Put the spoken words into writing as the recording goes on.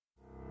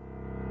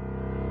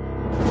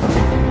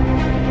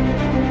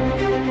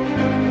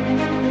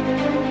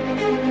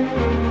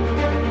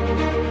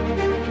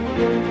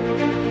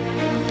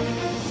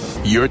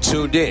You're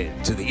tuned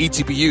in to the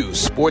ETBU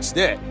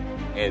Sportsnet,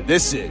 and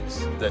this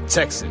is the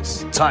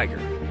Texas Tiger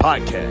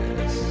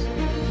Podcast.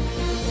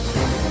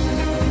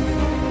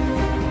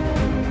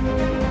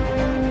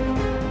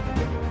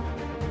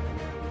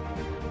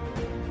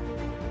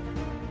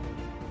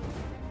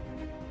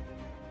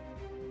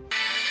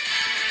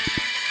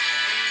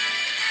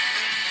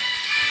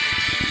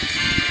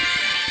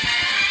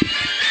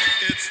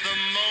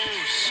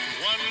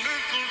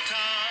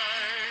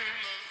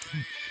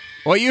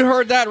 Well, you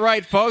heard that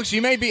right, folks.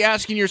 You may be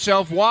asking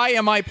yourself, why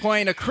am I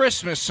playing a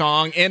Christmas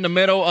song in the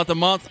middle of the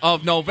month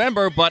of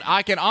November? But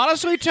I can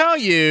honestly tell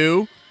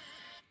you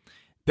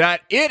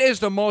that it is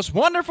the most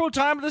wonderful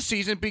time of the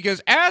season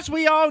because, as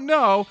we all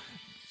know,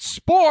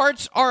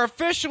 sports are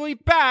officially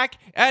back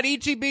at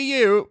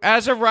ETBU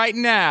as of right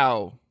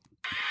now.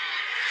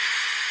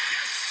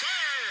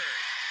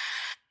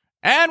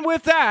 And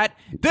with that,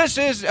 this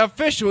is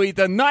officially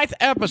the 9th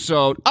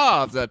episode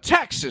of the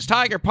Texas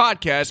Tiger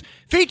Podcast,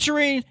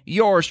 featuring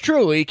yours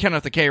truly,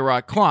 Kenneth the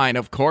K-Rock Klein,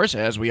 of course,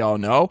 as we all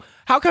know.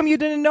 How come you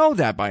didn't know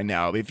that by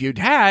now? If you'd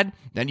had,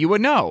 then you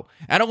would know.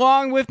 And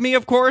along with me,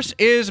 of course,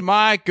 is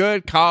my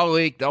good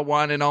colleague, the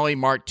one and only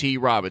Mark T.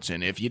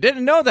 Robinson. If you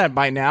didn't know that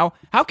by now,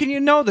 how can you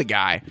know the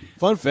guy?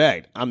 Fun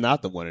fact, I'm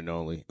not the one and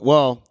only.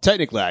 Well,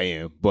 technically I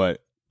am,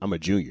 but I'm a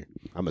junior.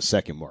 I'm a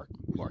second Mark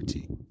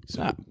T.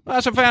 So.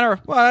 That's a fan.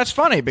 Well, that's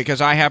funny because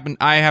I happen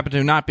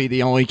to not be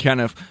the only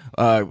Kenneth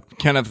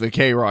the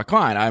K-Rock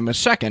Klein. I'm a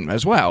second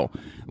as well.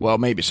 Well,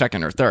 maybe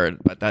second or third,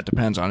 but that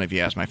depends on if you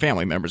ask my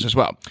family members as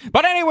well.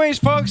 But anyways,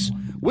 folks,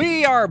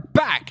 we are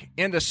back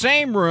in the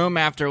same room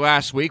after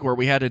last week where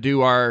we had to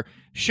do our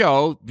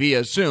show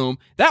via Zoom.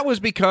 That was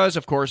because,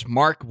 of course,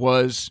 Mark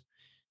was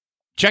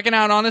checking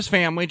out on his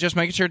family, just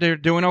making sure they're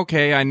doing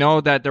okay. I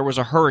know that there was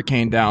a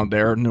hurricane down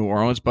there in New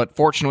Orleans, but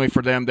fortunately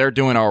for them, they're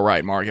doing all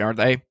right, Mark, aren't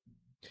they?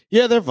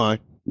 Yeah, they're fine.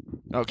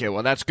 Okay,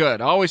 well, that's good.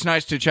 Always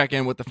nice to check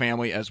in with the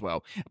family as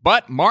well.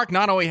 But Mark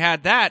not only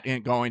had that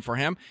going for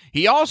him,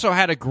 he also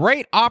had a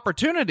great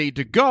opportunity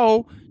to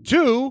go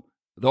to,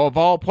 though of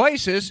all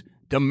places,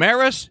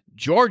 Damaris,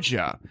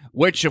 Georgia,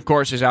 which, of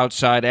course, is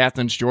outside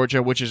Athens,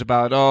 Georgia, which is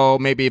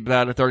maybe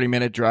about a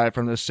 30-minute drive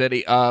from the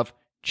city of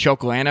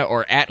Chocolana,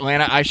 or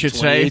Atlanta, I should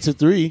say.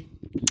 28-3.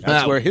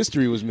 That's where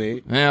history was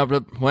made. Yeah,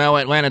 but, well,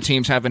 Atlanta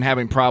teams have been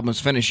having problems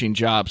finishing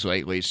jobs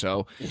lately,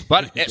 so.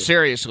 But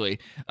seriously,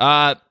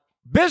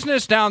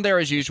 business down there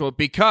as usual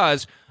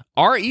because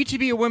our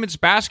ETBU women's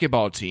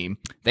basketball team,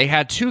 they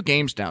had 2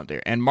 games down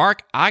there. And,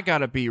 Mark, I got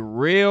to be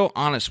real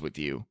honest with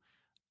you.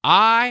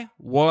 I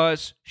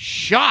was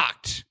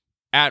shocked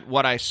at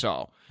what I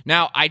saw.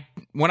 Now,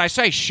 when I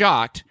say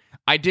shocked,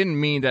 I didn't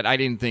mean that I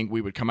didn't think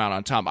we would come out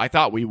on top. I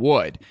thought we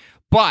would.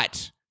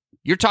 But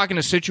you're talking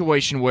a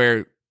situation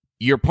where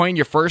you're playing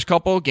your first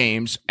couple of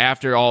games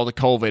after all the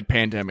COVID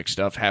pandemic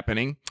stuff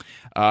happening.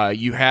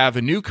 You have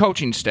a new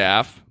coaching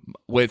staff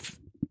with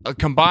a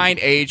combined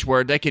age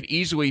where they could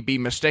easily be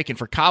mistaken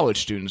for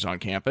college students on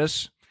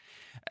campus.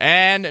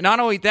 And not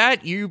only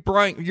that, you're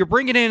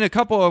bringing in a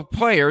couple of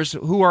players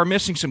who are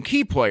missing some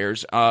key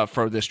players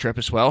for this trip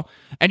as well.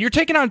 And you're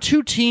taking on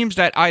 2 teams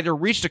that either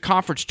reached a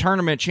conference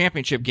tournament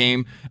championship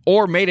game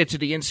or made it to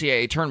the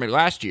NCAA tournament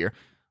last year.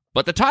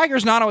 But the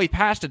Tigers not only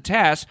passed a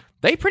test,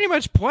 they pretty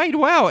much played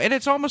well. And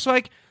it's almost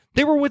like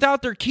they were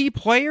without their key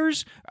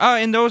players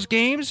in those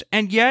games,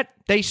 and yet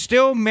they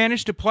still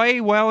managed to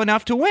play well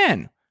enough to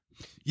win.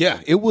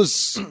 Yeah, it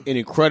was an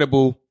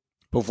incredible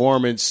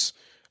performance,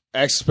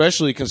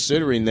 especially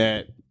considering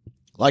that,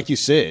 like you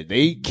said,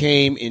 they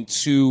came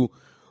into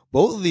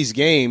both of these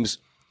games,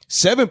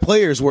 7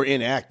 players were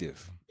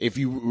inactive. If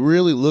you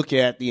really look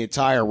at the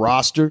entire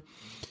roster,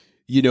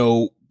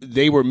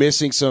 they were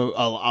missing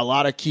a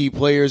lot of key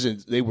players,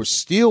 and they were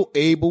still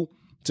able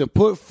to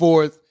put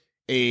forth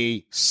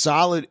a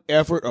solid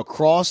effort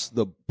across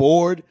the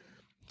board.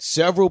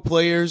 Several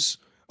players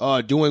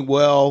doing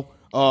well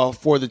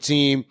for the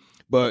team,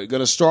 but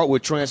going to start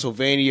with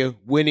Transylvania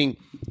winning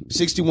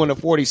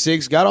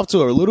 61-46. Got off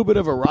to a little bit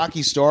of a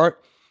rocky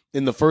start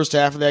in the first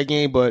half of that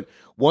game, but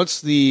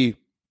once the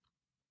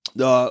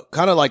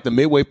kind of like the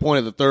midway point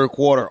of the third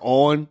quarter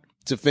on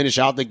to finish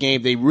out the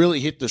game, they really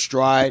hit the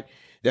stride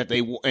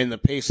and the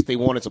pace that they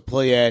wanted to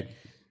play at.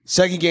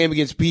 Second game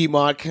against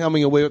Piedmont,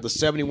 coming away with a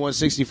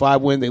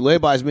 71-65 win. They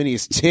led by as many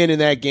as 10 in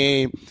that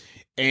game.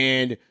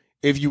 And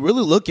if you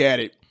really look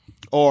at it,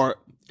 or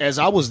as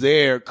I was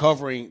there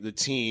covering the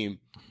team,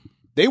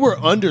 they were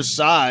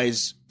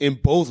undersized in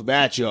both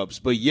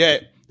matchups, but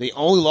yet they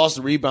only lost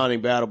the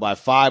rebounding battle by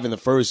 5 in the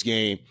first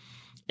game.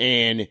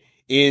 And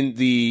in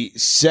the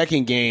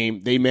second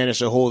game, they managed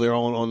to hold their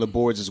own on the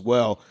boards as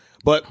well.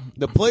 But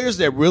the players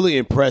that really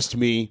impressed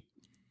me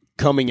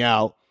coming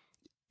out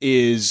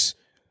is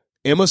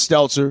Emma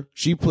Stelzer.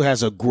 She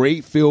has a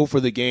great feel for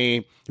the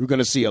game. We're going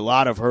to see a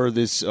lot of her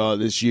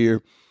this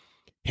year.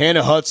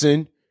 Hannah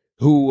Hudson,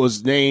 who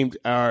was named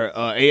our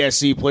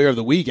ASC Player of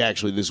the Week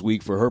actually this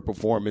week for her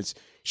performance.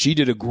 She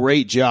did a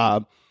great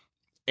job.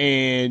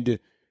 And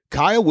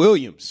Kaya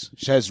Williams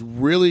has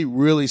really,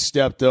 really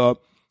stepped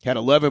up, had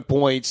 11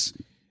 points,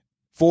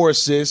 4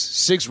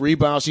 assists, 6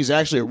 rebounds. She's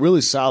actually a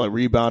really solid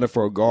rebounder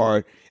for a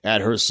guard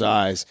at her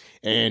size.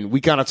 And we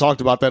kind of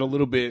talked about that a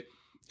little bit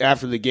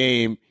after the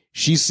game.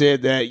 She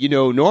said that,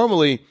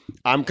 normally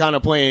I'm kind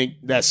of playing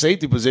that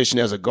safety position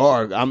as a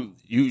guard. I'm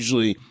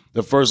usually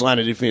the first line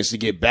of defense to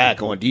get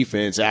back on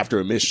defense after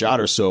a missed shot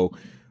or so.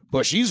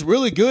 But she's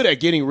really good at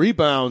getting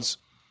rebounds.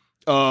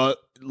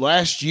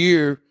 Last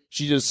year,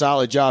 she did a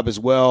solid job as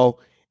well.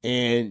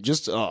 And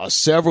just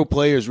several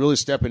players really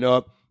stepping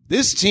up.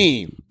 This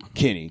team,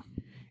 Kenny,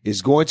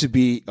 is going to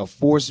be a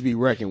force to be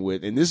reckoned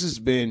with. And this has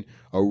been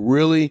a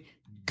really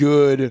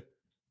good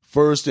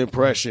first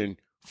impression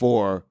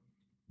for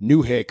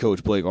new head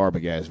coach Blake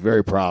Arbogast.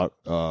 Very proud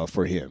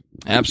for him.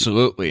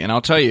 Absolutely. And I'll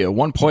tell you,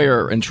 one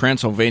player in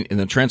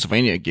the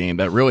Transylvania game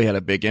that really had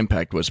a big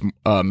impact was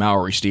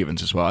Mallory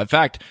Stevens as well. In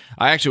fact,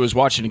 I actually was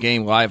watching the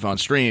game live on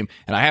stream,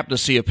 and I happened to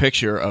see a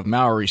picture of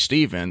Mallory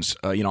Stevens,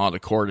 on the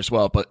court as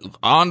well. But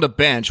on the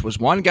bench was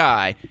one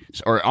guy,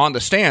 or on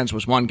the stands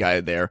was one guy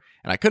there,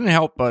 and I couldn't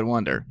help but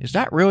wonder, is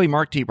that really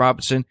Mark T.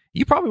 Robinson?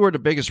 You probably were the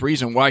biggest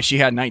reason why she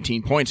had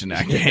 19 points in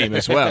that game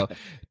as well.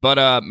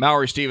 But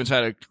Mallory Stevens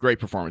had a great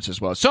performance as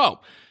well.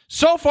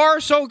 So far,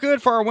 so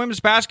good for our women's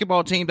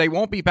basketball team. They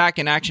won't be back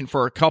in action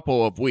for a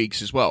couple of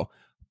weeks as well.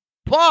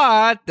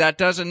 But that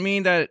doesn't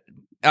mean that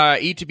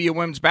ETBU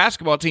women's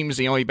basketball team is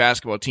the only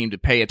basketball team to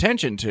pay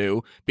attention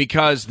to,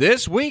 because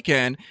this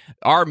weekend,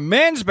 our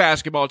men's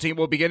basketball team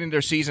will be getting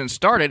their season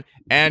started.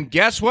 And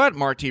guess what,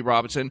 Mark T.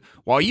 Robinson?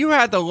 While you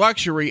had the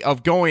luxury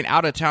of going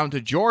out of town to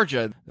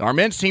Georgia, our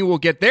men's team will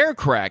get their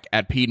crack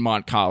at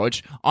Piedmont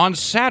College on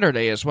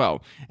Saturday as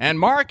well. And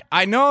Mark,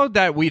 I know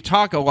that we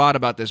talk a lot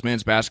about this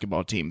men's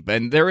basketball team,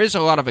 and there is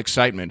a lot of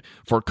excitement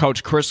for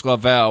Coach Chris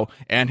Lavelle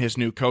and his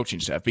new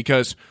coaching staff,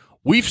 because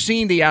we've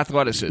seen the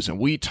athleticism.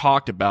 We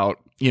talked about,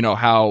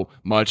 how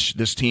much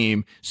this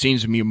team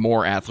seems to be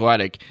more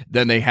athletic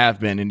than they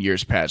have been in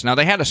years past. Now,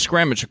 they had a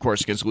scrimmage, of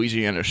course, against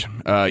Louisiana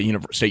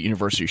State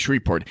University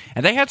Shreveport,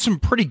 and they had some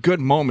pretty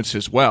good moments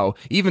as well,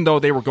 even though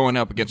they were going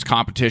up against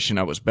competition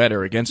that was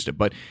better against it.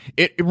 But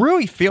it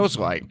really feels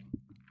like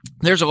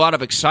there's a lot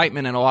of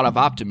excitement and a lot of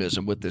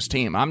optimism with this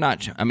team.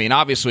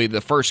 Obviously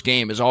the first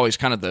game is always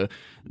kind of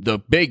the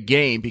big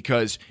game,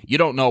 because you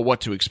don't know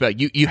what to expect.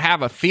 You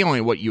have a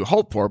feeling what you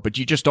hope for, but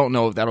you just don't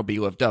know if that'll be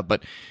lived up.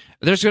 But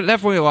there's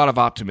definitely a lot of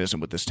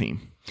optimism with this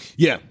team.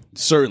 Yeah,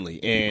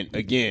 certainly. And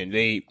again,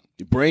 they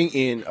bring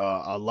in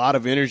a lot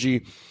of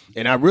energy,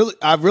 and I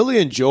really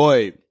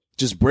enjoy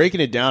just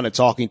breaking it down and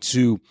talking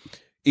to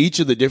each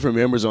of the different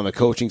members on the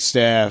coaching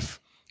staff.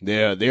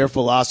 Their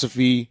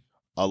philosophy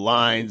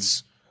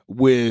aligns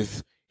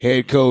with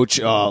head coach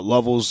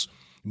Lovell's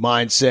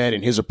mindset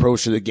and his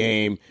approach to the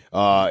game.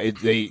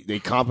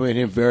 They complement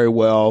him very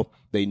well.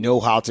 They know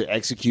how to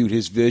execute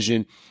his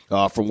vision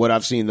from what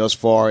I've seen thus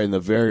far in the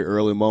very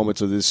early moments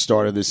of this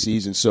start of this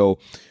season. So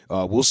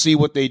we'll see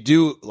what they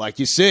do. Like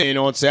you said,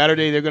 on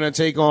Saturday, they're going to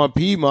take on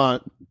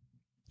Piedmont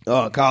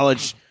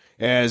College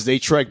as they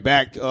trek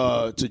back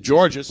to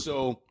Georgia.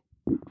 So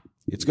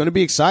it's going to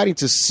be exciting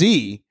to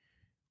see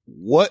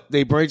what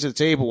they bring to the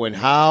table and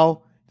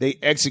how they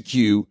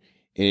execute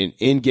in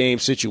in-game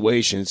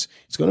situations.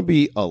 It's going to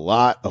be a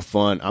lot of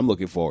fun. I'm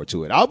looking forward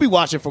to it. I'll be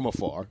watching from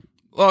afar.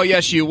 Well,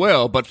 yes, you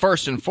will. But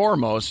first and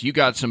foremost, you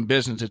got some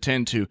business to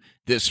tend to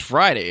this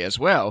Friday as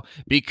well,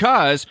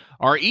 because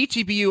our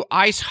ETBU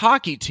ice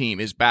hockey team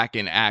is back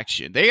in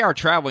action. They are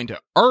traveling to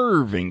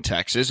Irving,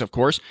 Texas, of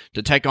course,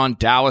 to take on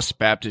Dallas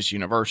Baptist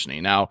University.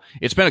 Now,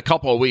 it's been a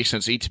couple of weeks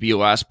since ETBU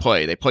last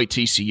played. They played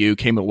TCU,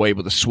 came away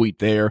with a sweep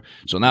there.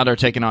 So now they're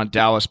taking on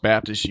Dallas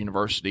Baptist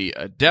University.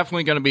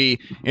 Definitely going to be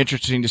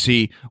interesting to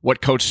see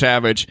what Coach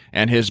Savage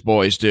and his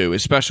boys do,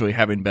 especially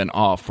having been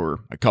off for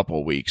a couple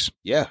of weeks.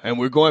 Yeah, and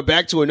we're going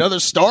back to another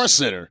Star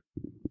Center.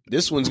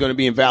 This one's going to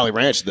be in Valley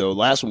Ranch, though.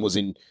 Last one was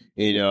in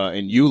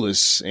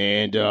Euless,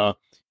 and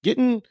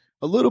getting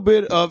a little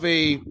bit of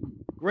a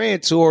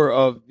grand tour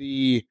of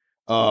the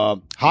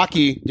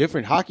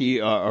different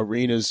hockey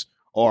arenas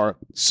or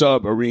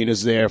sub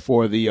arenas there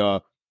for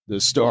the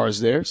Stars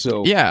there.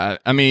 So yeah,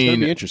 it's going to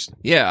be interesting.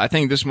 Yeah, I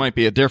think this might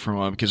be a different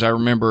one, because I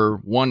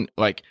remember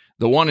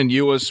the one in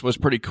Euless was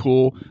pretty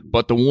cool,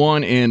 but the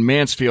one in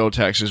Mansfield,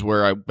 Texas,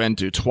 where I've been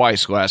to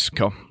twice last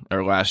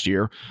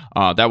year,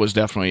 that was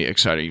definitely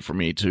exciting for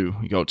me to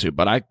go to.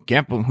 But I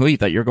can't believe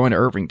that you're going to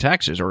Irving,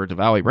 Texas, or to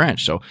Valley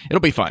Ranch, so it'll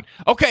be fun.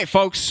 Okay,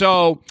 folks,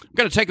 so I'm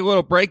going to take a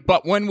little break,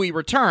 but when we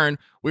return,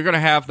 we're going to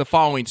have the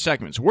following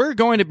segments. We're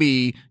going to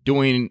be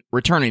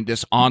returning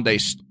this on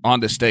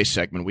this day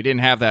segment. We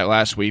didn't have that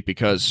last week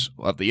because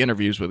of the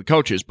interviews with the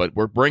coaches, but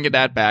we're bringing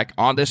that back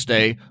on this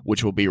day,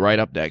 which will be right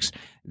up next.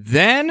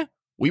 Then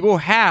we will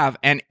have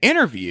an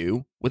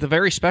interview with a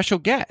very special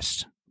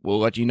guest. We'll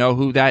let you know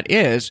who that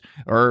is,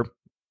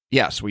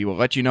 we will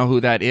let you know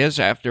who that is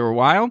after a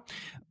while.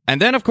 And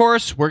then, of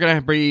course, we're going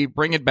to be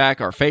bringing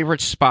back our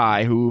favorite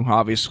spy, who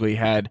obviously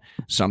had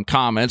some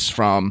comments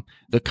from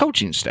the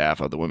coaching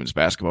staff of the women's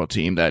basketball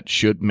team that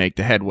should make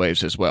the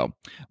headwaves as well.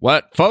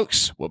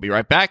 Folks, we'll be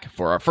right back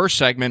for our first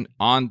segment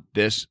on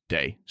this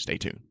day. Stay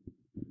tuned.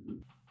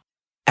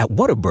 At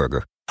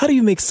Whataburger, How do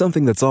you make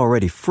something that's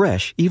already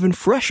fresh even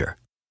fresher?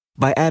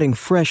 By adding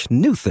fresh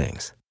new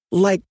things,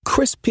 like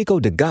crisp pico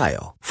de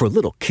gallo for a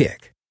little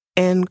kick,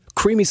 and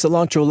creamy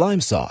cilantro lime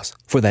sauce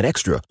for that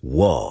extra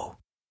whoa,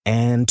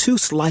 and 2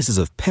 slices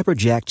of pepper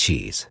jack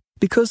cheese,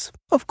 because,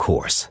 of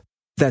course.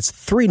 That's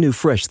 3 new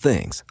fresh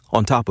things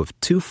on top of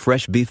 2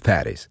 fresh beef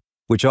patties,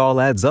 which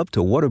all adds up to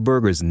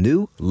Whataburger's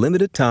new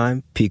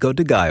limited-time Pico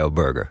de Gallo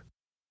burger.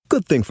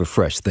 Good thing for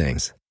fresh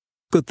things.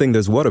 Good thing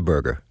there's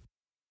Whataburger.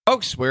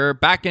 Folks, we're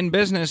back in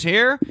business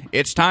here.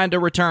 It's time to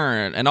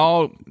return an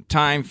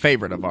all-time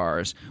favorite of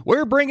ours.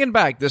 We're bringing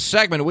back this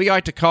segment we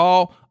like to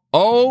call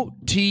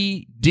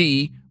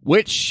OTD,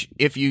 which,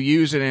 if you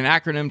use it in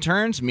acronym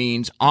terms,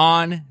 means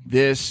on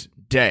this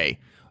day.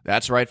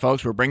 That's right,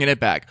 folks. We're bringing it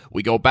back.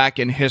 We go back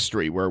in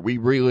history where we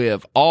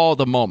relive all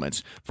the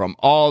moments from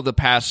all the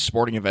past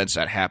sporting events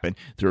that happened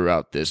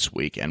throughout this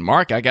week. And,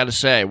 Mark, I got to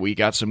say, we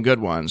got some good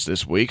ones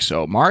this week.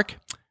 So, Mark,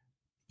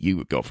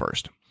 you go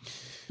first.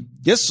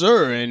 Yes,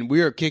 sir. And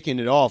we are kicking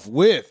it off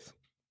with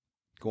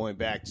going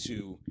back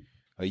to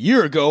a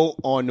year ago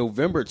on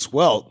November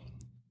 12th,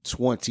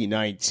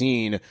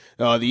 2019. The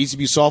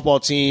ETBU softball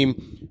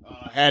team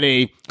had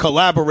a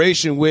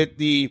collaboration with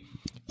the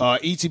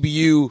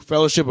ETBU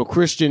Fellowship of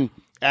Christian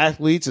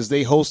Athletes as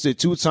they hosted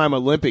 2-time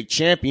Olympic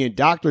champion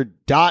Dr.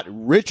 Dot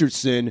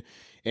Richardson.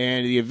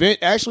 And the event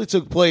actually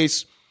took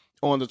place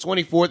on the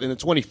 24th and the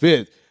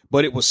 25th,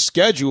 but it was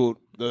scheduled.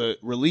 The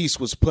release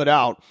was put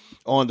out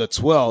on the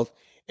 12th.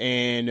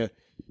 And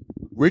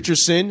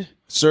Richardson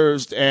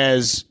serves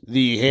as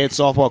the head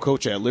softball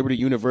coach at Liberty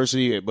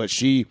University, but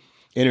she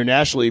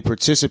internationally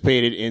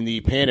participated in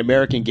the Pan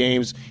American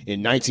Games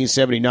in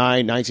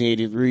 1979,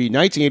 1983,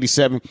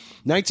 1987,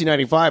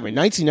 1995, and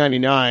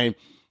 1999,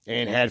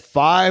 and had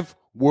 5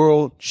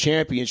 world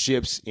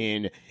championships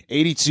in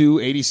 82,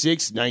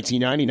 86,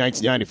 1990,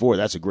 1994.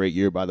 That's a great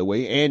year, by the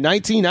way, and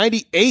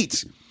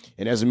 1998.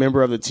 And as a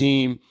member of the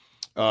team,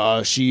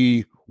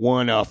 she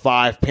won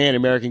 5 Pan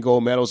American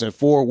gold medals and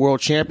 4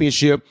 world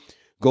championship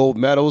gold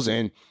medals,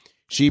 and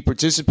she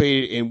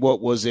participated in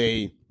what was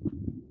as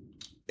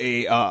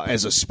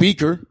a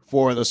speaker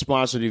for the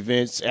sponsored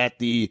events at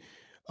the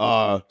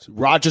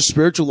Rogers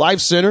Spiritual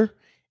Life Center,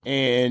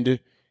 and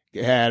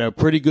had a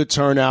pretty good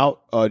turnout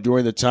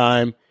during the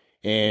time.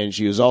 And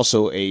she was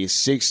also a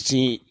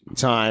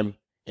 16-time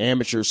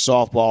amateur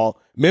softball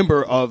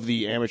member of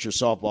the Amateur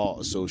Softball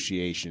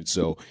Association.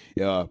 So,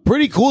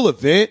 pretty cool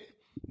event.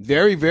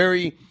 Very,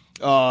 very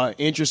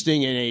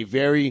interesting, and a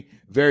very,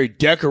 very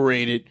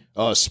decorated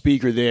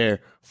speaker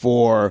there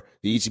for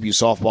the ETBU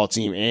softball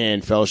team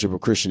and Fellowship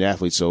of Christian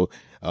Athletes. So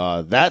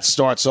that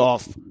starts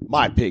off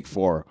my pick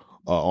for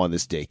on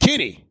this day.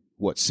 Kenny,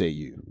 what say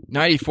you?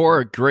 94,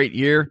 a great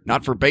year,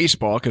 not for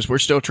baseball, because we're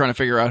still trying to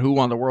figure out who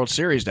won the World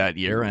Series that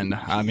year. And,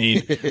 I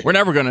mean, we're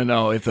never going to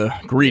know if the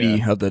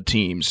greedy of the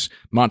teams.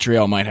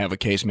 Montreal might have a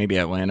case, maybe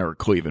Atlanta or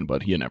Cleveland,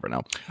 but you never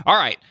know. All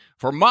right,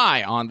 for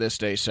my On This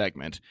Day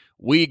segment,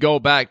 we go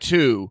back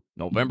to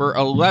November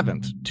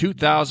 11th,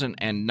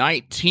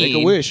 2019. Make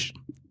a wish.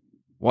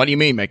 What do you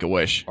mean, make a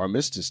wish?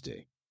 Armistice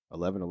Day,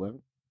 11/11.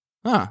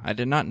 Huh, I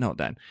did not know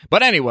that.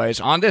 But anyways,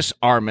 on this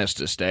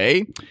Armistice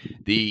Day,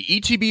 the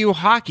ETBU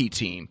hockey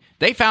team,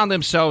 they found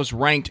themselves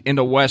ranked in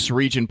the West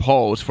Region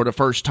polls for the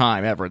first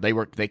time ever.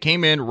 They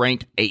came in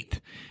ranked 8th.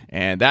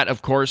 And that,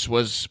 of course,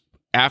 was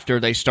after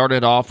they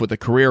started off with a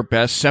career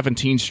best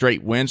 17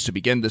 straight wins to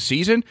begin the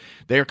season.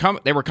 They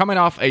were coming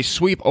off a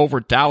sweep over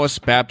Dallas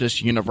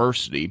Baptist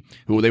University,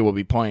 who they will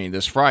be playing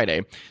this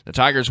Friday. The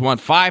Tigers won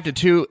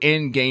 5-2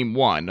 in Game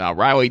 1.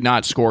 Riley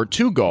Knott scored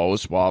 2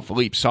 goals, while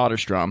Philippe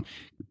Soderstrom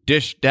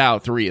dished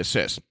out 3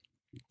 assists.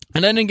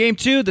 And then in Game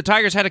 2, the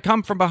Tigers had to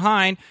come from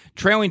behind,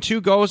 trailing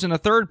 2 goals in the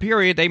third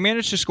period. They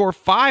managed to score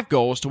 5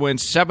 goals to win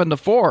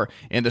 7-4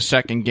 in the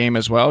second game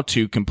as well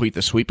to complete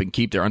the sweep and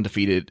keep their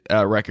undefeated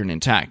record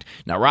intact.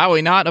 Now,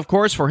 Riley Knott, of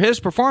course, for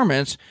his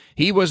performance,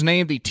 he was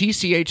named the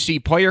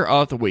TCHC Player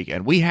of the Week,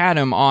 and we had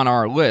him on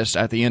our list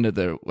at the end of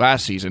the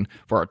last season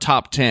for our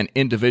top 10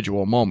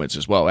 individual moments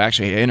as well.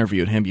 Actually, I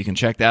interviewed him. You can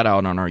check that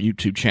out on our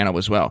YouTube channel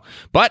as well.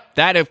 But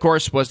that, of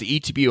course, was the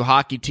ETBU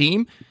hockey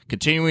team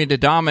continuing to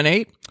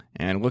dominate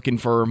and looking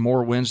for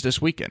more wins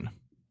this weekend.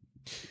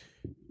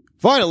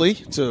 Finally,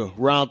 to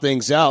round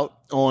things out,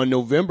 on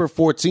November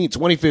 14,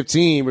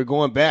 2015, we're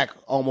going back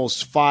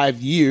almost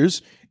 5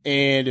 years,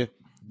 and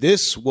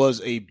this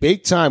was a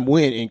big-time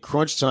win in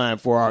crunch time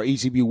for our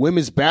ETBU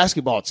women's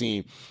basketball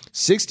team,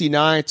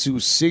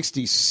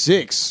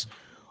 69-66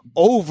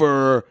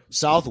 over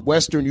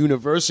Southwestern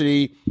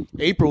University.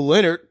 April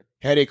Leonard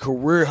had a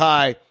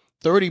career-high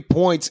 30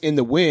 points in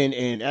the win,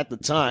 and at the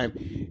time,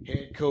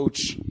 head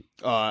coach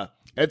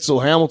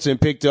Edsel Hamilton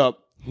picked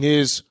up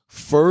his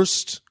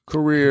first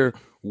career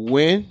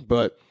win,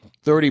 but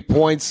 30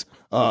 points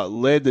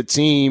led the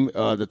team.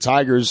 The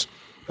Tigers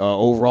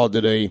overall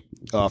did a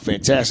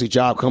fantastic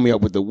job coming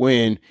up with the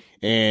win,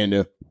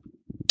 and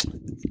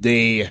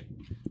they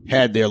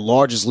had their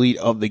largest lead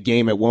of the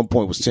game at one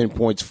point was 10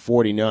 points,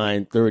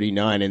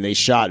 49-39, and they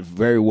shot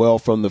very well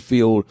from the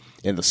field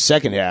in the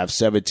second half,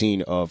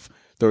 17 of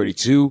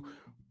 32,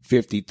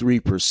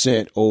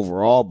 53%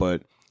 overall.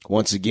 But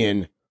once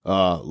again,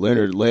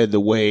 Leonard led the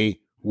way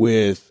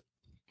with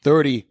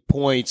 30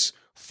 points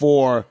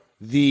for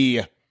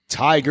the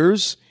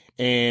Tigers.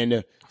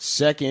 And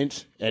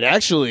second, and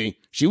actually,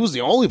 she was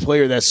the only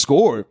player that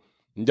scored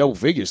in double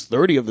figures,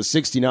 30 of the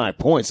 69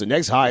 points. The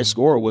next highest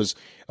scorer was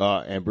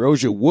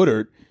Ambrosia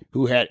Woodard,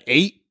 who had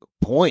 8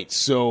 points.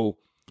 So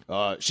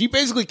she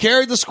basically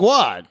carried the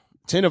squad.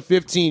 10 of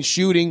 15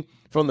 shooting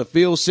from the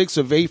field, 6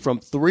 of 8 from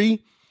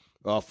 3,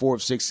 4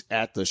 of 6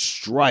 at the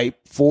stripe,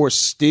 4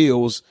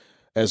 steals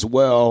as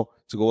well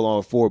to go along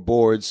with 4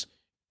 boards.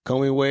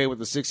 Coming away with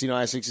the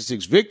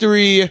 69-66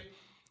 victory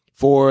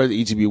for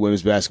the ETBU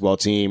women's basketball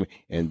team.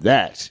 And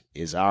that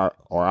is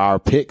our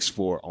picks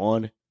for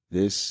On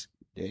This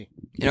Day.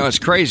 You know, it's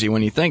crazy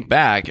when you think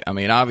back. I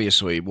mean,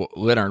 obviously,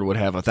 Leonard would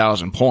have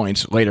 1,000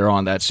 points later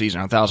on that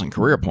season, 1,000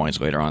 career points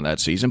later on that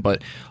season,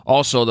 but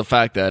also the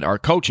fact that our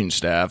coaching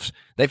staffs,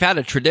 they've had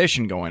a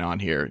tradition going on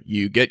here.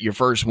 You get your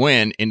first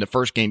win in the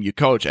first game you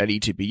coach at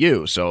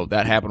ETBU. So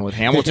that happened with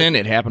Hamilton,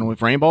 it happened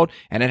with Rainbow,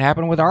 and it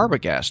happened with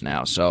Arbogast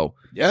now. So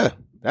yeah,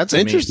 that's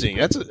interesting.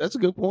 That's a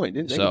good point.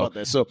 Didn't think about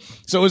that. So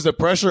is the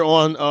pressure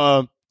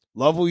on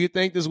Lovell, you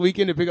think, this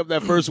weekend to pick up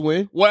that first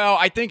win? Well,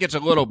 I think it's a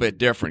little bit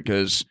different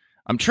because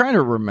I'm trying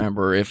to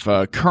remember if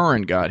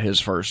Curran got his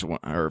first win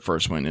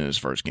in his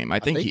first game. I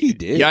think he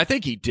did. Yeah, I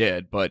think he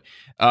did. But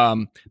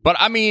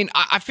I mean,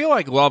 I feel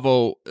like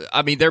Lovell.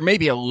 I mean, there may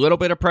be a little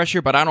bit of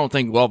pressure, but I don't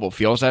think Lovell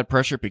feels that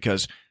pressure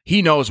because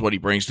he knows what he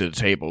brings to the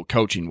table,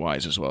 coaching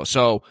wise as well.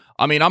 So,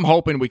 I mean, I'm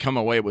hoping we come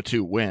away with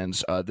 2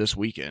 wins this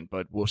weekend,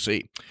 but we'll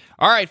see.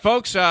 All right,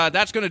 folks,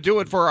 that's going to do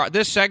it for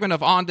this segment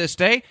of On This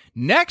Day.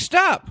 Next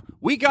up,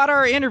 we got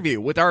our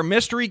interview with our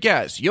mystery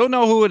guest. You'll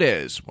know who it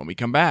is when we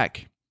come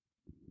back.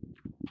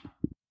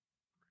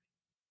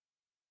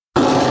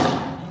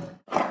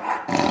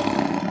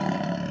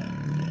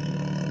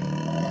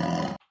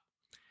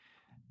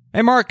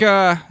 Hey, Mark,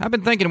 I've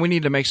been thinking we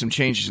need to make some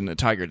changes in the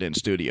Tiger Den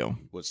studio.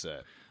 What's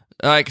that?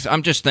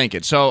 I'm just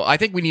thinking. So I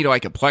think we need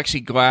like a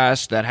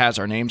plexiglass that has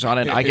our names on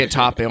it. I get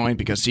top billing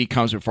because C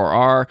comes before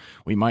R.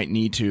 We might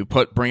need to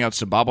bring out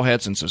some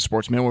bobbleheads and some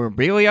sports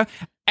memorabilia.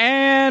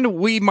 And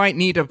we might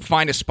need to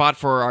find a spot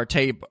for our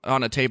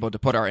on a table to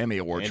put our Emmy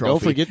Award trophy. Don't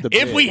forget the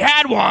bed. If we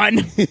had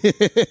one.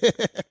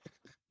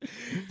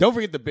 Don't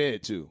forget the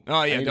bed, too.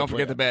 Oh, yeah, don't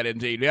forget the bed,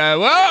 indeed.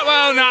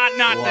 Well,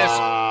 not this.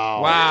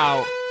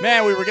 Wow.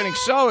 Man, we were getting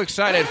so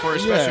excited for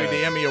especially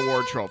the Emmy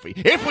Award trophy.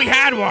 If we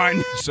had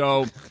one.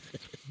 So,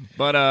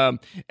 but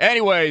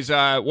anyways,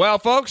 well,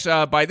 folks,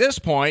 by this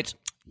point,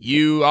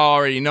 you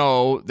already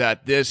know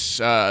that this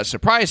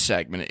surprise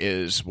segment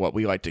is what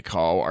we like to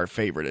call our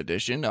favorite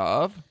edition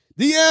of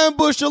The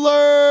Ambush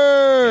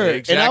Alert.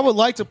 Exactly. And I would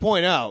like to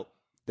point out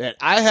that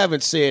I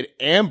haven't said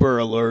Amber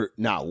Alert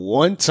not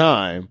one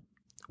time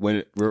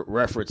when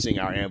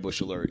referencing our Ambush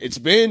Alert. It's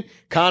been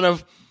kind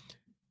of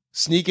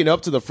sneaking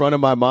up to the front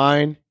of my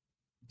mind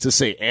to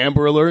say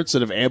Amber Alert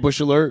instead of Ambush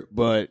Alert,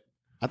 but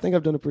I think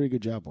I've done a pretty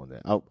good job on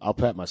that. I'll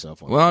pat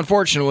myself on that. Well,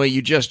 unfortunately,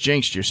 you just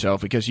jinxed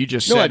yourself because you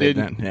just said it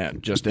then. Yeah,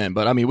 just then.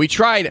 But, I mean, we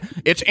tried.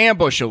 It's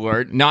Ambush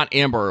Alert, not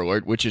Amber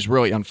Alert, which is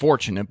really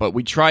unfortunate, but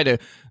we try to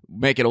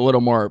make it a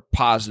little more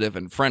positive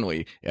and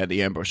friendly at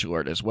the Ambush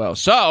Alert as well.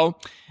 So,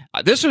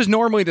 this was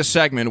normally the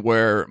segment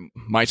where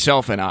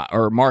myself and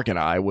Mark and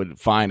I would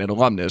find an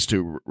alumnus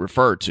to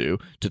refer to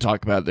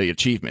talk about the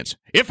achievements.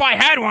 If I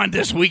had one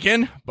this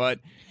weekend, but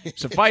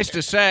suffice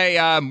to say,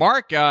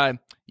 Mark,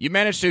 you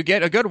managed to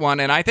get a good one,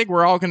 and I think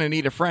we're all going to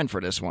need a friend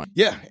for this one.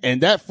 Yeah,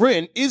 and that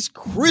friend is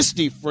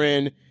Christy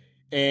Friend,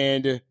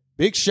 and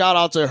big shout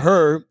out to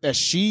her as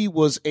she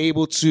was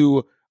able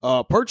to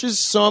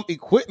purchase some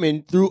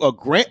equipment through a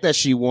grant that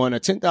she won, a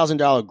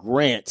 $10,000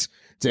 grant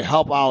to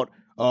help out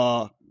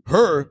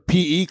her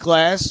PE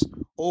class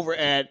over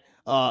at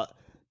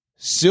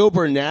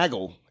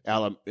Silbernagel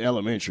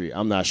Elementary.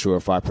 I'm not sure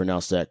if I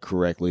pronounced that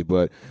correctly,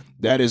 but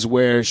that is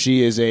where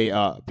she is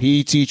a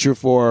PE teacher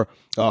for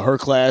her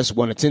class,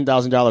 won a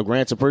 $10,000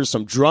 grant to purchase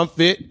some drum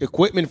fit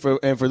equipment.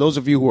 And for those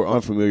of you who are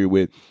unfamiliar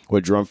with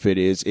what drum fit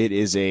is, it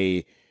is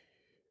a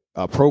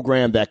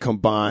program that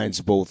combines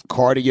both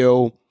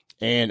cardio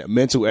and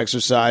mental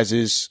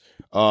exercises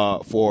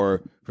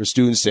for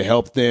students to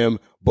help them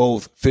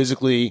both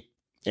physically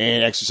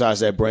and exercise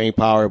that brain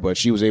power. But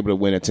she was able to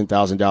win a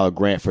 $10,000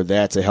 grant for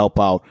that to help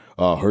out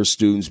her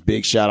students.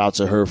 Big shout out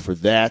to her for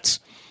that.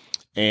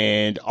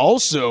 And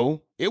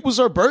also, it was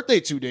her birthday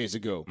 2 days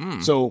ago.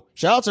 So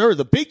shout out to her.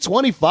 The big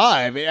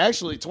 25.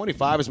 Actually,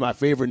 25 is my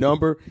favorite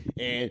number.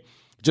 And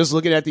just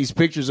looking at these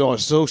pictures on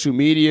social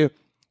media,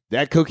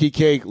 that cookie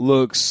cake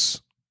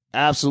looks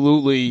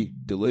absolutely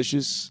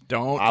delicious.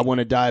 I want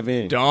to dive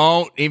in.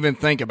 Don't even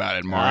think about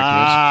it, Mark.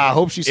 I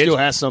hope she still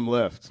has some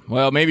left.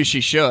 Well, maybe she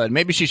should.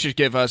 Maybe she should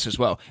give us as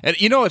well. And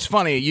you know, it's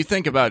funny. You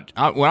think about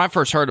when I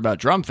first heard about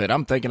drum fit,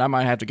 I'm thinking I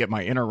might have to get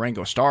my inner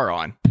Ringo Starr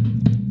on.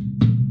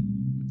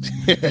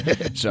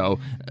 So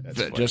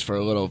just for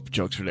a little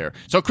jokes for there.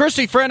 So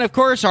Christy Friend, of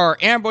course, our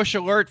ambush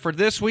alert for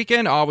this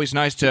weekend. Always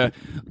nice to,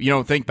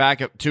 think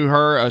back to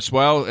her as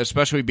well,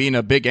 especially being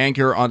a big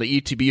anchor on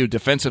the ETBU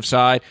defensive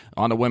side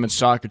on the women's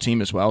soccer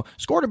team as well.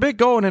 Scored a big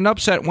goal in an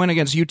upset win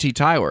against UT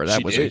Tyler.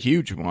 That was a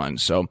huge one.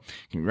 So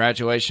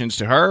congratulations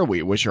to her.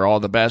 We wish her all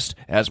the best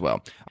as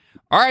well.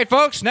 All right,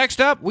 folks, next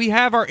up, we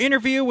have our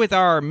interview with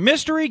our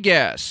mystery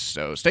guest.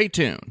 So stay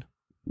tuned.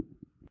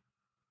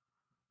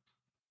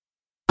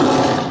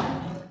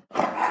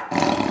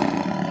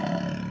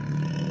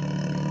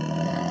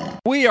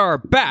 We are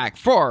back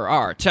for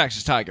our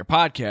Texas Tiger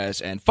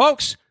podcast. And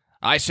folks,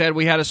 I said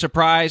we had a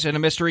surprise and a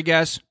mystery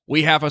guest.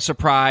 We have a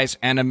surprise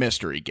and a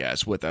mystery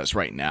guest with us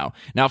right now.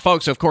 Now,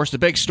 folks, of course, the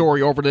big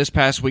story over this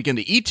past weekend,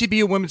 the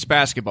ETBU women's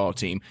basketball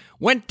team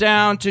went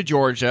down to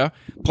Georgia,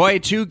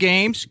 played 2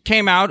 games,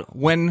 came out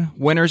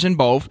winners in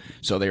both.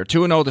 So they are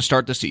 2-0 to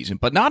start the season.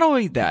 But not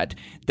only that,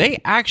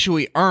 they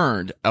actually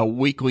earned a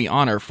weekly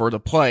honor for the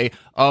play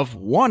of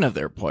one of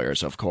their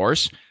players, of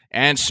course.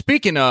 And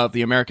speaking of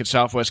the American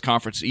Southwest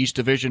Conference East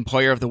Division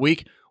Player of the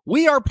Week,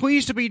 we are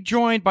pleased to be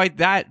joined by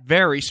that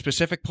very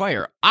specific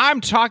player.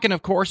 I'm talking,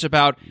 of course,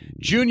 about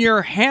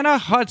junior Hannah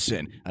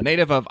Hudson, a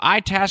native of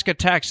Itasca,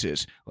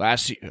 Texas.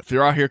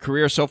 Throughout her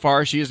career so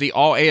far, she is the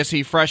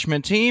All-ASC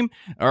freshman team,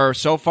 or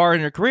so far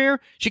in her career.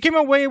 She came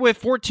away with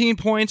 14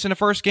 points in the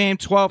first game,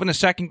 12 in the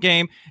second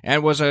game,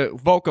 and was a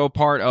vocal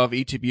part of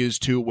ETBU's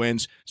 2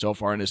 wins so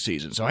far in this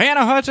season. So,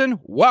 Hannah Hudson,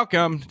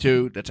 welcome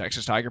to the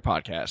Texas Tiger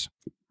Podcast.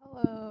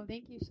 Hello,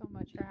 thank you so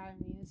much for having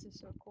me. This is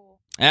so cool.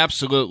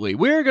 Absolutely.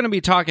 We're going to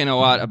be talking a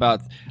lot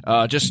about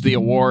just the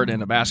award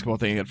and the basketball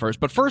thing at first.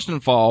 But first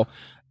and all,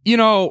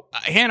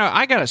 Hannah,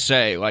 I got to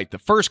say, like the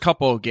first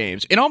couple of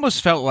games, it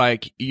almost felt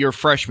like your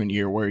freshman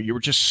year where you were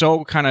just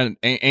so kind of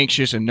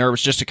anxious and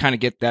nervous just to kind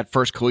of get that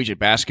first collegiate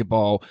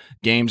basketball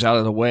games out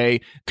of the way.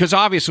 Because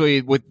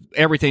obviously with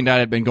everything that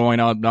had been going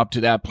on up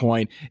to that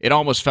point, it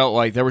almost felt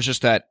like there was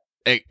just that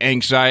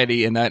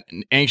anxiety and that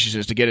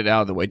anxiousness to get it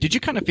out of the way. Did you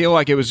kind of feel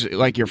like it was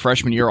like your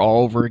freshman year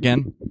all over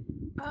again?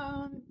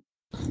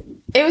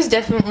 It was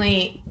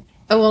definitely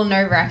a little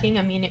nerve-wracking.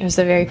 I mean, it was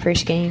the very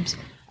first games.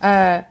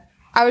 I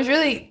was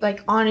really,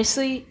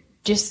 honestly,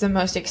 just the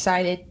most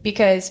excited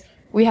because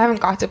we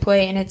haven't got to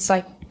play, and it's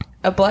like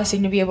a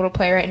blessing to be able to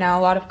play right now.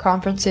 A lot of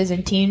conferences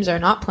and teams are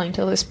not playing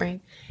till the spring.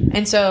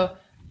 And so,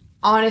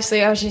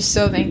 honestly, I was just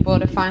so thankful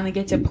to finally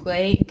get to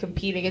play and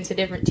compete against a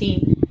different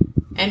team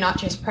and not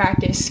just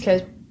practice,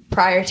 because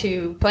prior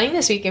to playing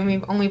this weekend,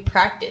 we've only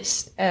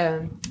practiced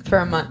for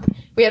a month.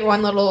 We had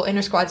one little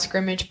inter-squad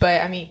scrimmage, but,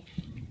 I mean,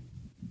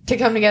 to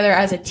come together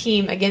as a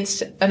team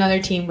against another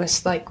team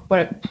was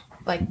what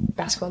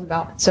basketball is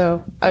about.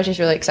 So I was just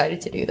really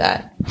excited to do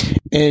that.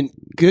 And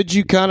could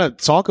you kind of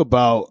talk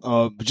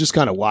about just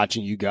kind of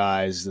watching you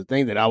guys? The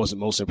thing that I was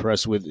most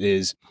impressed with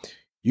is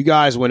you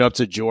guys went up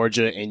to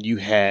Georgia and you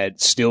had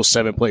still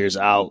 7 players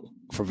out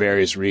for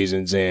various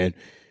reasons. And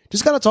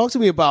just kind of talk to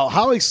me about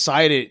how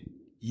excited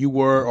you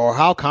were or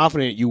how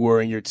confident you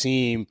were in your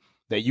team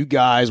that you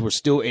guys were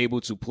still able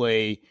to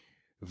play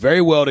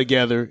very well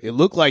together. It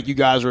looked like you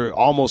guys were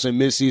almost in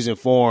midseason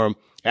form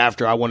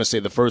after, I want to say,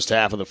 the first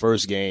half of the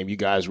first game. You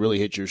guys really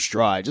hit your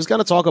stride. Just kind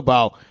of talk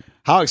about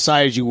how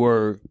excited you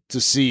were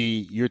to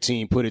see your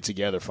team put it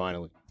together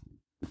finally.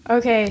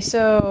 Okay,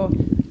 so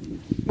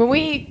when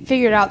we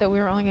figured out that we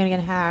were only going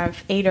to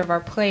have 8 of our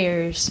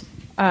players,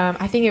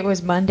 I think it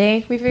was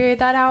Monday we figured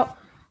that out.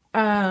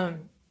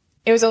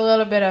 It was a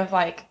little bit of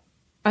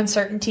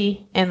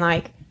uncertainty and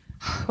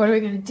what are we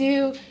going to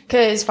do?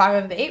 Because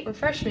 5 of the 8 were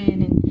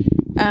freshmen,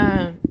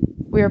 and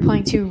we were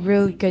playing 2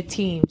 really good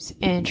teams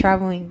and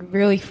traveling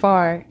really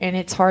far, and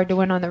it's hard to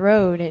win on the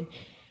road. And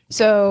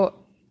so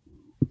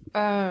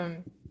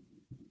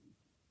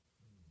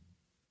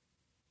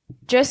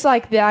just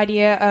the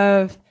idea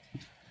of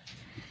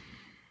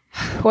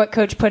what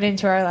coach put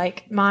into our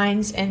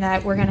minds, and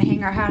that we're going to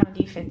hang our hat on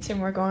defense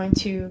and we're going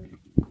to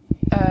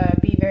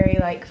be very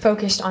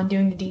focused on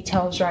doing the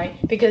details right,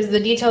 because the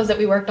details that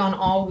we worked on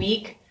all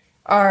week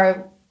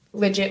are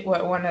legit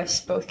what won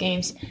us both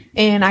games.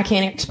 And I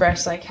can't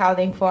express how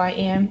thankful I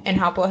am and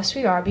how blessed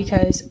we are,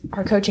 because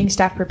our coaching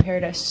staff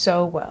prepared us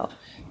so well.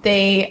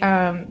 They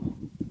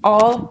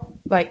all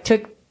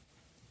took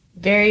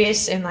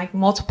various and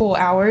multiple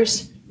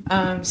hours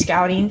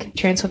scouting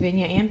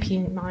Transylvania and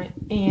Piedmont,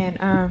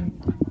 and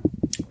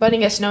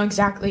letting us know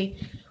exactly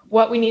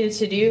what we needed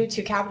to do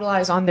to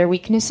capitalize on their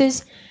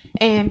weaknesses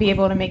and be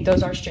able to make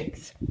those our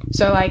strengths.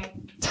 So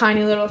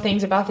tiny little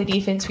things about the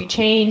defense we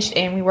changed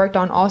and we worked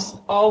on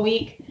all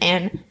week,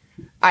 and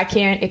I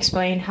can't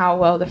explain how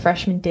well the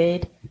freshmen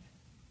did.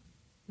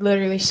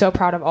 Literally so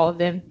proud of all of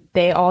them.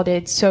 They all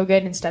did so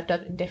good and stepped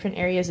up in different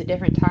areas at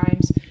different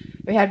times.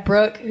 We had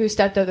Brooke, who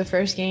stepped up the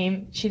first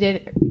game. She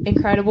did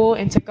incredible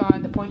and took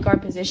on the point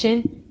guard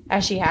position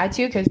as she had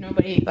to, because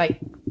nobody,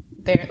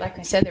 there,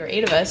 I said, there were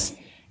 8 of us.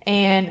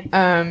 And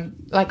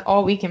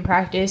all week in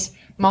practice,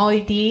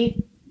 Molly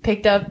D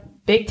picked up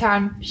big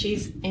time.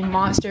 She's a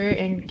monster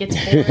and gets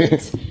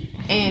boards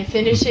and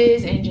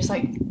finishes and just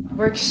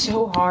works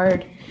so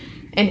hard.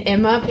 And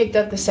Emma picked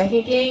up the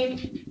second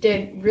game,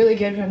 did really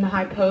good from the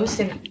high post,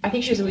 and I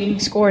think she was the leading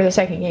scorer the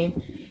second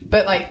game.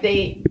 But, like,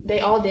 they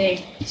all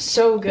did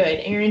so good.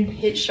 Aaron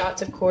hit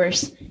shots, of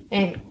course,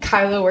 and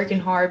Kyla working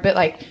hard. But,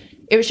 like,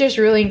 it was just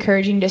really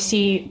encouraging to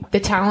see the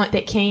talent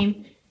that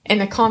came and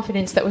the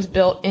confidence that was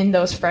built in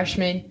those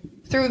freshmen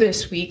through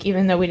this week,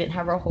 even though we didn't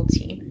have our whole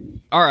team.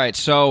 All right,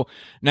 so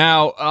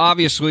now,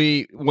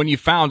 obviously, when you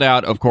found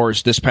out, of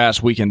course, this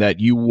past weekend that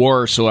you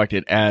were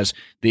selected as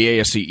the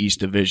ASC East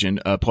Division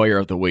Player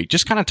of the Week,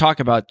 just kind of talk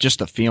about just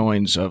the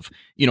feelings of,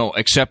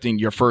 accepting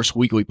your first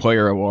weekly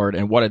player award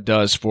and what it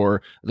does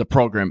for the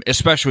program,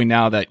 especially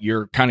now that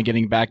you're kind of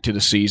getting back to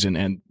the season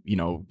and,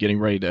 getting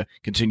ready to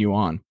continue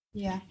on.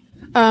 Yeah.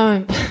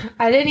 I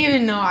didn't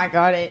even know I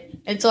got it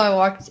until I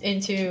walked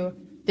into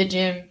the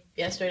gym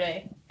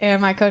yesterday. And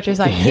my coach was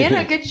like,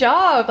 Hannah, good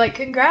job. Like,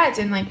 congrats.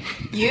 And, like,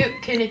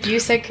 Kenneth, you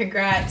said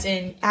congrats.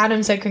 And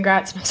Adam said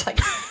congrats. And I was like,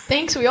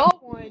 thanks, we all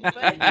won. But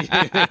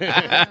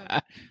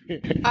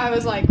I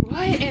was like,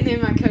 what? And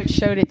then my coach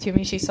showed it to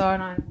me. She saw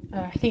it on,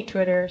 I think,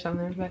 Twitter or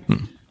something. But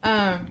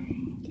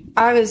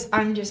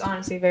I'm just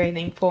honestly very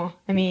thankful.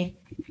 I mean,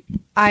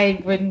 I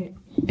wouldn't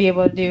be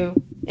able to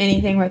do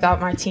anything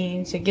without my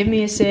team to give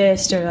me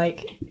assists or,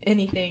 like,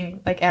 anything,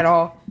 like, at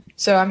all.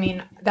 So, I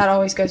mean, that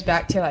always goes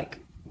back to, like,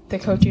 the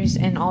coaches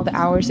and all the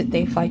hours that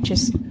they've like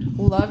just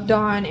loved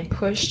on and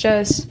pushed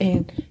us,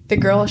 and the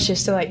girls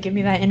just to like give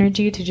me that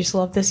energy to just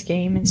love this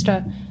game and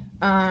stuff.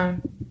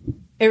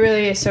 It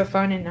really is so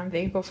fun, and I'm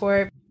thankful for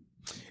it.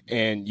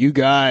 And you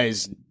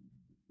guys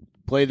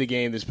played the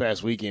game this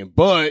past weekend,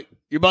 but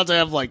you're about to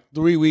have like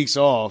 3 weeks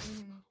off,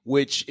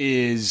 which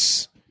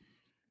is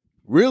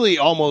really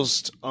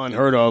almost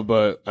unheard of.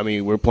 But I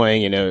mean, we're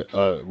playing in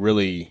a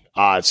really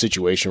odd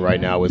situation right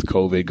now with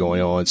COVID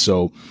going on.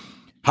 So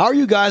how are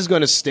you guys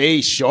going to stay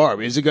sharp?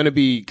 Is it going to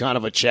be kind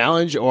of a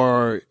challenge,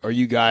 or are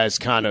you guys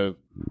kind of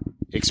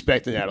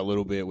expecting that a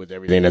little bit with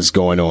everything that's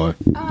going on?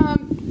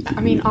 I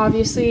mean,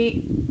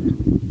 obviously,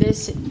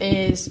 this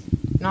is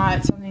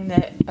not something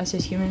that us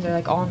as humans are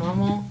like all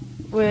normal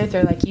with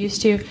or like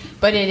used to,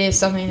 but it is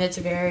something that's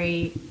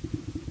very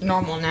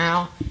normal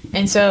now.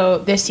 And so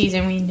this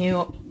season we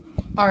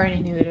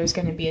already knew that it was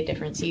going to be a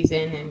different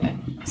season, and the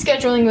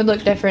scheduling would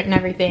look different and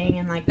everything,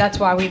 and like that's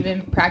why we've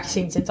been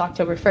practicing since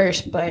October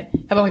 1st, but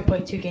have only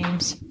played 2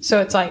 games. So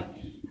it's like,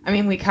 I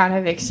mean, we kind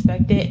of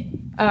expect it.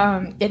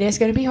 It is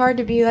going to be hard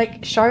to be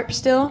like sharp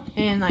still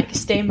and like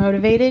stay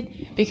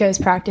motivated because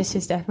practice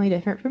is definitely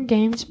different from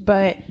games.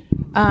 But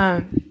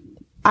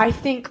I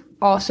think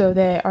also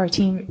that our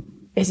team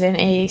is in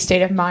a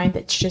state of mind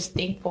that's just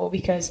thankful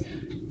because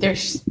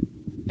there's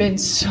been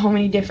so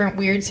many different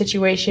weird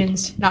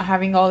situations, not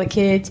having all the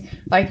kids.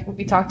 Like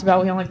we talked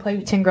about, we only played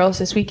with 10 girls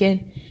this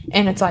weekend,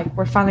 and it's like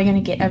we're finally going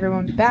to get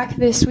everyone back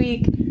this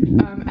week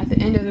at the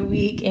end of the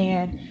week,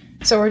 and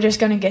so we're just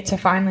going to get to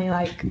finally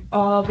like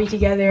all be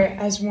together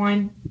as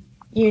one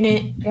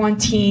unit, one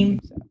team.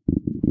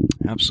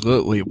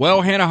 Absolutely.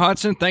 Well, Hannah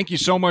Hudson, thank you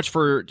so much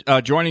for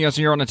joining us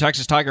here on the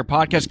Texas Tiger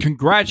Podcast.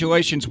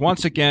 Congratulations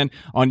once again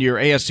on your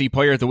ASC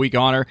Player of the Week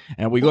honor,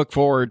 and we look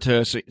forward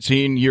to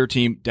seeing your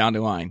team down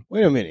the line.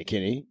 Wait a minute,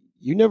 Kenny.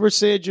 You never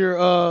said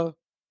your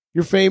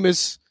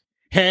famous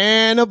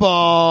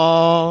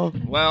Hannibal.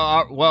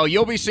 Well,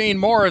 you'll be seeing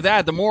more of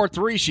that. The more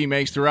 3 she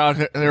makes throughout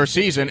her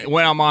season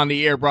when I'm on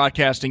the air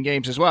broadcasting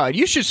games as well.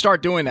 You should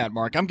start doing that,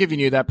 Mark. I'm giving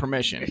you that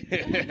permission.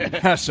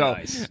 So,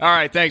 nice. All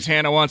right. Thanks,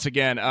 Hannah, once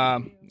again.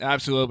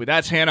 Absolutely.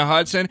 That's Hannah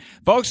Hudson.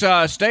 Folks,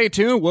 stay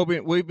tuned.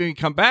 We'll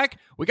come back.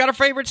 We got our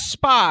favorite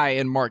spy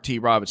in Mark T.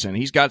 Robinson.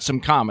 He's got some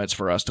comments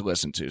for us to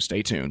listen to.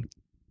 Stay tuned.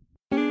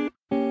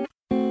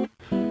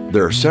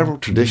 There are several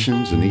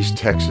traditions in East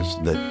Texas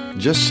that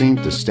just seem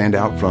to stand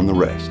out from the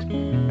rest.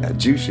 At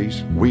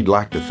Juicy's, we'd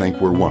like to think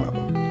we're one of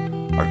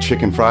them. Our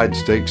chicken fried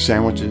steak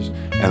sandwiches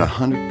and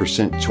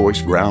 100%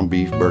 choice ground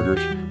beef burgers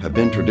have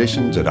been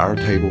traditions at our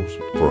tables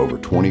for over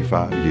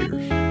 25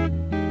 years.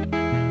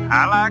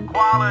 I like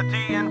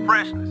quality and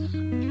freshness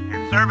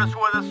and service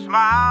with a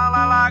smile.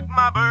 I like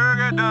my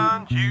burger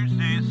done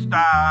juicy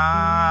style.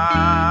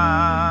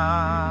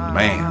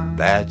 Man,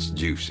 that's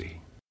juicy.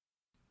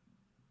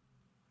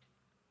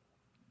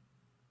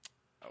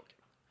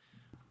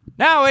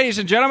 Now, ladies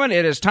and gentlemen,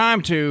 it is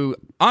time to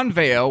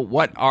unveil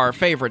what our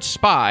favorite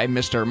spy,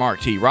 Mr. Mark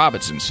T.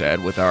 Robinson,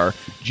 said with our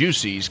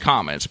Juicy's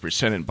comments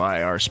presented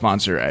by our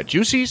sponsor at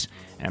Juicy's.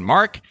 And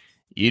Mark,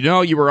 you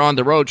know you were on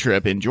the road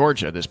trip in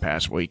Georgia this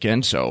past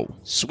weekend, so...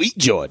 Sweet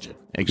Georgia.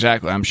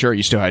 Exactly. I'm sure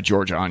you still had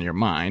Georgia on your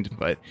mind.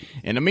 But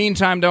in the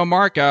meantime, though,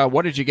 Mark,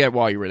 what did you get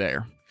while you were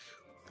there?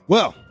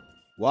 Well,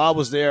 while I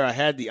was there, I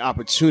had the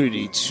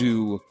opportunity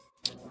to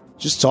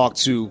just talk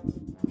to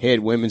head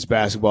women's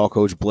basketball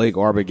coach Blake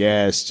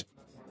Arbogast.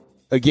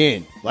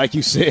 Again, like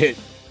you said,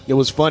 it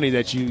was funny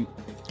that you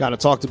kind of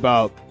talked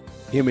about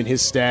him and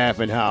his staff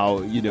and how,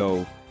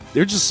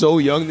 they're just so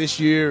young this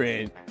year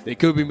and they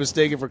could be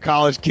mistaken for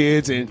college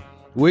kids, and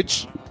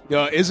which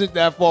isn't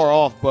that far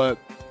off, but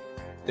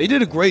they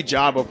did a great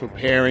job of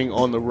preparing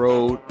on the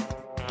road,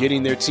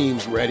 getting their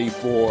teams ready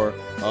for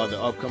the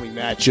upcoming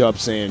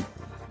matchups. And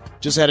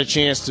just had a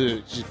chance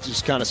to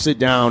just kind of sit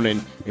down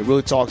and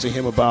really talk to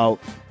him about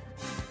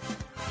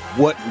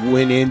what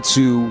went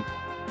into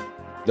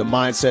the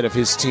mindset of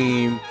his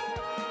team,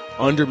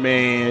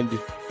 undermanned,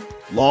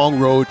 long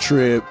road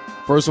trip,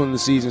 first one of the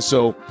season.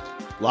 So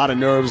a lot of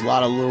nerves,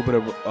 a little bit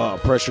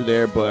of pressure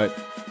there, but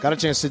got a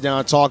chance to sit down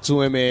and talk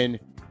to him. And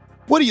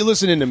what are you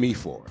listening to me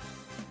for?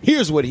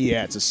 Here's what he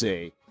had to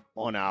say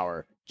on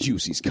our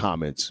Juicy's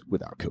Comments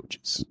with our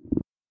coaches.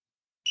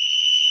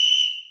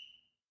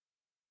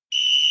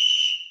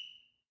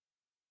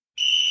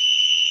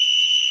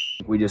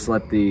 We just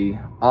let the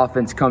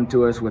offense come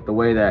to us with the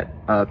way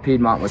that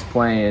Piedmont was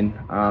playing.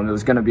 It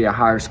was going to be a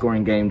higher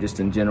scoring game just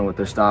in general with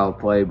their style of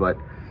play, but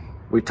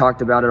we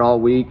talked about it all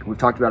week. We've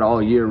talked about it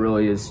all year,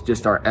 really, is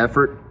just our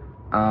effort.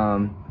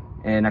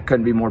 And I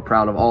couldn't be more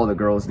proud of all the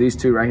girls. These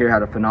two right here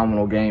had a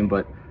phenomenal game,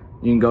 but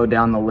you can go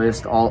down the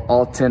list,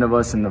 all 10 of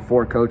us and the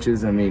 4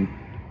 coaches. I mean,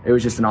 it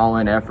was just an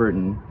all-in effort,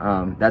 and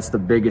that's the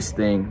biggest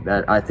thing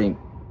that I think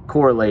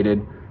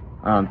correlated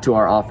to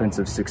our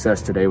offensive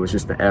success today was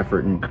just the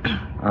effort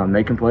and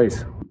making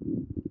plays.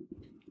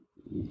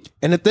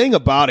 And the thing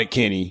about it,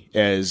 Kenny,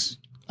 as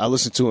I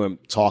listened to him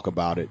talk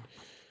about it,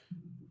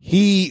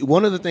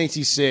 one of the things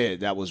he said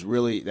that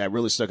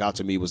really stuck out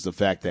to me was the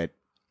fact that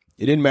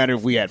it didn't matter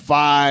if we had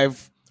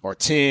 5 or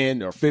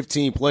 10 or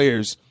 15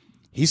 players.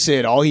 He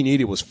said all he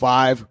needed was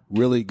 5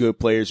 really good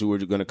players who were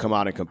going to come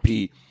out and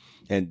compete.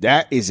 And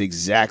that is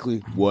exactly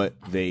what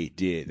they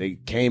did. They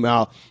came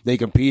out, they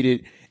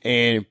competed.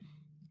 And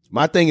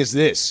my thing is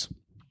this,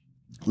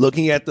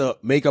 looking at the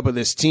makeup of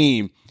this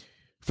team,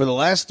 for the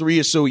last 3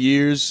 or so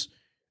years,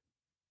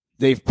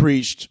 they've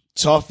preached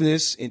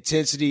toughness,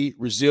 intensity,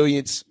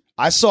 resilience.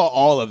 I saw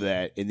all of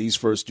that in these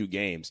first 2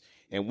 games.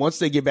 And once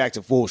they get back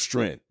to full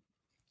strength,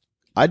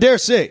 I dare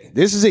say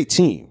this is a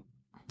team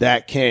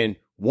that can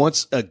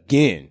once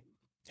again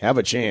have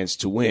a chance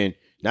to win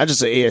not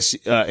just an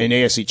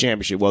ASC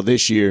championship. Well,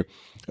 this year,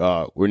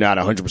 we're not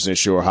 100%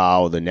 sure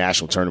how the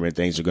national tournament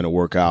things are going to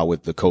work out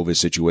with the COVID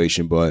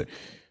situation, but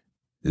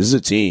this is a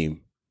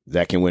team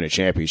that can win a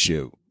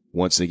championship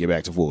once they get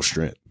back to full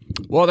strength.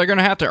 Well, they're going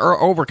to have to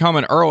overcome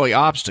an early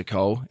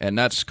obstacle, and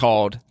that's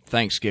called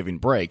Thanksgiving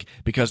break,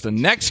 because the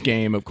next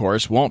game, of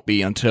course, won't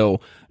be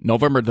until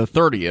November the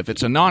 30th.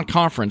 It's a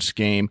non-conference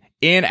game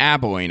in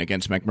Abilene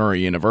against McMurray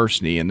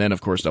University, and then,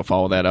 of course, they'll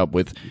follow that up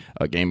with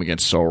a game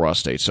against Sul Ross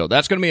State. So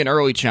that's going to be an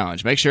early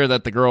challenge. Make sure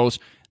that the girls,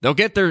 they'll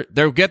get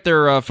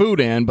their food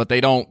in, but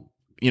they don't,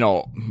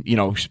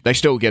 they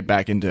still get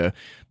back into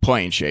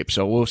playing shape.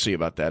 So we'll see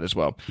about that as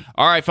well.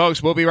 All right,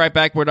 folks, we'll be right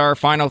back with our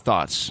final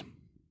thoughts.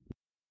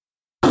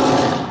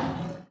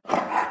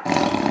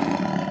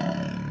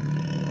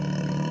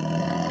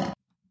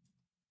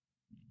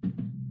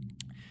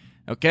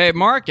 Okay,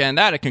 Mark, and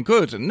that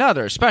concludes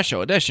another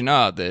special edition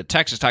of the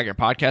Texas Tiger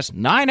Podcast.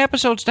 9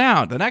 episodes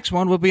down. The next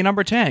one will be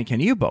number 10. Can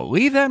you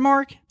believe that,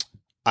 Mark?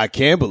 I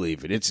can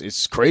believe it.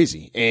 It's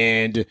crazy.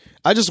 And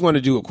I just want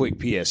to do a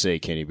quick PSA,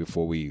 Kenny,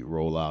 before we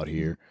roll out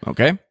here.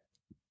 Okay.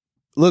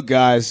 Look,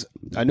 guys,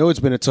 I know it's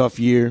been a tough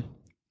year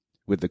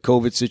with the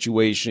COVID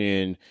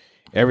situation,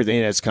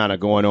 everything that's kind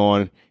of going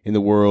on in the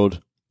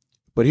world.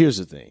 But here's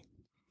the thing.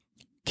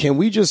 Can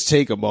we just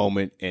take a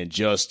moment and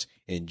just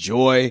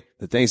enjoy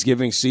the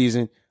Thanksgiving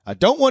season? I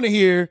don't want to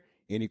hear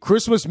any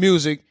Christmas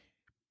music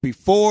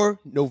before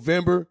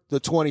November the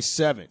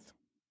 27th.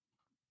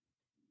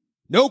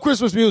 No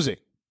Christmas music.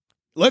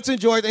 Let's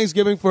enjoy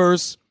Thanksgiving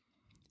first,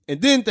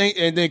 and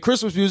then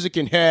Christmas music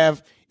can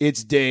have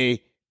its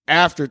day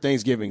after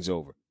Thanksgiving's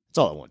over. That's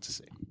all I want to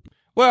say.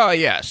 Well,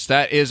 yes,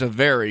 that is a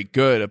very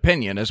good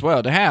opinion as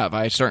well to have.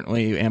 I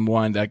certainly am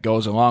one that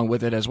goes along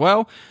with it as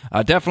well.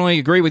 I definitely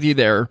agree with you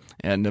there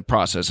and the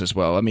process as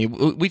well. I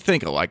mean, we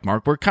think alike,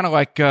 Mark. We're kind of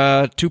like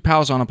 2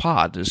 pals on a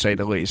pod, to say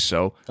the least.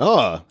 So,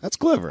 oh, that's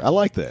clever. I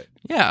like that.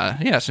 Yeah,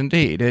 yes,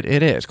 indeed.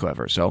 It is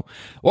clever. So,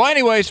 well,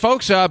 anyways,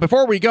 folks,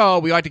 before we go,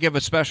 we like to give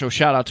a special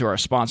shout out to our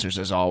sponsors,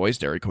 as always,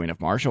 Dairy Queen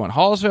of Marshall and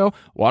Hallsville,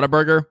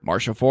 Whataburger,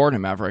 Marshall Ford,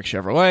 and Maverick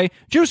Chevrolet,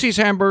 Juicy's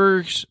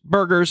Hamburgers,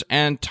 Burgers,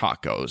 and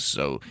Tacos.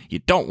 So you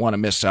don't want to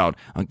miss out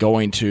on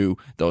going to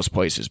those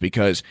places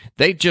because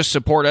they just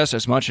support us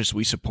as much as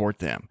we support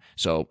them.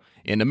 So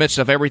in the midst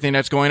of everything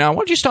that's going on, why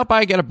don't you stop by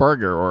and get a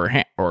burger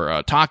or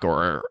a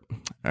taco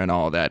and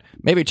all that?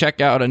 Maybe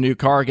check out a new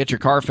car, get your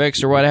car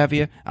fixed or what have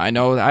you. I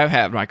know I've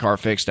had my car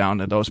fixed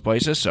down at those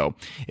places, so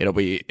it'll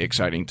be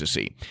exciting to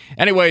see.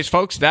 Anyways,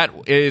 folks, that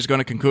is going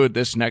to conclude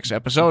this next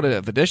episode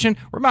of Edition.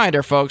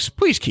 Reminder, folks,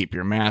 please keep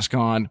your mask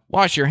on,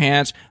 wash your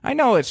hands. I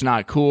know it's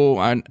not cool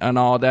and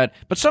all that,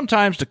 but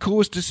sometimes the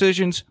coolest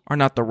decisions are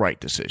not the right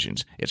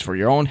decisions. It's for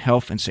your own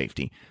health and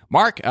safety.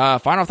 Mark,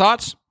 final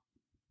thoughts?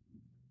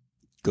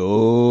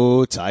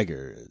 Go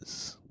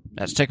Tigers.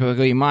 That's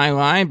typically my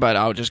line, but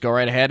I'll just go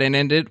right ahead and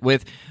end it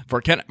with, for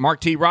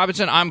Mark T.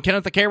 Robinson, I'm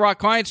Kenneth the K-Rock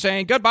Client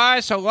saying goodbye,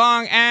 so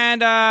long,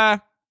 and,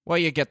 well,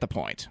 you get the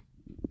point.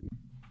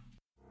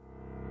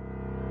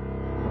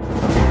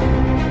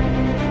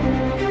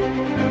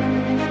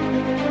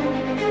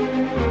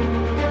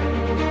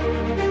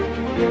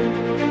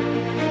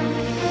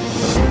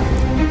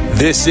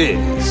 This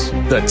is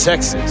the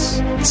Texas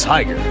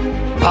Tiger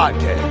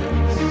Podcast.